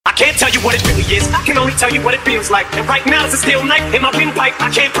can't tell you what it really is. I can only tell you what it feels like. And right now it's a steel knife in my windpipe. I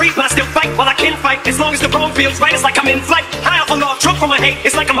can't breathe, but I still fight. Well, I can fight as long as the road feels right. It's like I'm in flight, high off a log, drunk from my hate.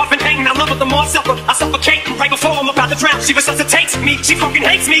 It's like I'm huffing pain. I love it the more I suffer. I suffocate right before I'm about to drown. She resuscitates me. She fucking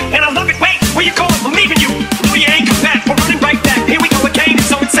hates me, and I love it. Wait, where you going? I'm leaving you. No, you ain't come back. We're running right back. Here we go again.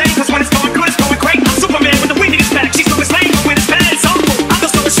 It's so insane, cause when it's going good, it's going great. I'm Superman when the wind is back. She's so explained, but when it's bad, it's awful. I feel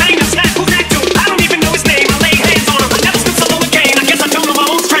so ashamed. I'm sad. Who's that dude? I don't even know his name. I lay hands on him. I never stood solo again. I guess I don't know my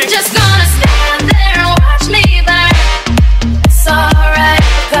own strength. Just gonna stand there and watch me burn. It's alright,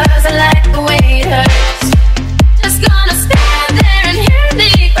 because I like the way it hurts. Just gonna stand there and hear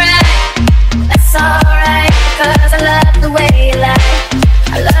me cry. That's alright, because I love the way you lie.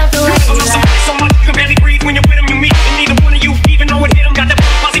 I love the way you lie. So much you can barely breathe when you're with him. You meet, and neither one of you even know it hit him. Got that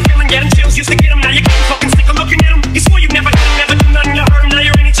fuzzy feeling, yeah, them chills used to get him. Now you can't fucking stick a looking at him. You swore you'd never hit him, never do nothing to hurt him. Now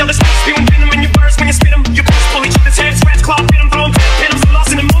you're in each other's face, spewing venom in your burst when you spit him. You both pull each other's hair, scratch, claw, pin him, throw him, pin him. So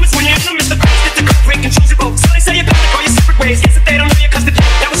lost in the moments when you're in them. It's the best that the good break and choose your boat. So they say you're gonna go your separate ways. Yes, if they don't know you, cause the day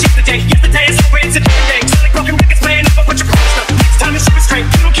that was yesterday. Yesterday is over, it's a different day. So like broken records playing over what you're stuff. Next time it's super straight.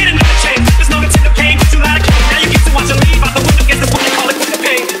 You don't get another chance. There's no Nintendo game, but you lied again. Now you get to watch her leave out the window. Guess that's what they call it, with the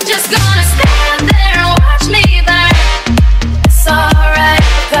pain. Just gonna stand there and watch me burn. It's alright,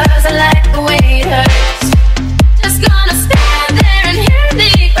 because I like the way it hurts. Just gonna stand there and hear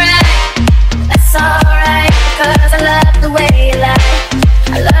me cry. That's alright, because I love the way you lie.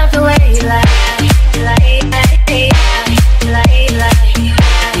 I love the way you lie.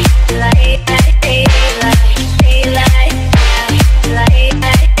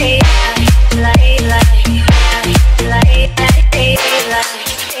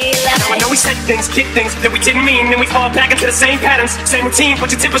 Now I know we said things, kick things that we didn't mean, and we fall back into the same patterns, same routine.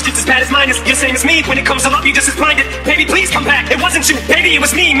 But your temper's just as bad as mine is. You're the same as me. When it comes to love, you just as blinded. Baby, please come back. It wasn't you, baby, it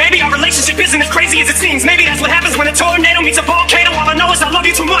was me. Maybe our relationship isn't as crazy as it seems. Maybe that's what happens when a tornado meets a volcano. All I know is I love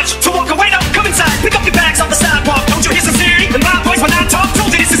you too much to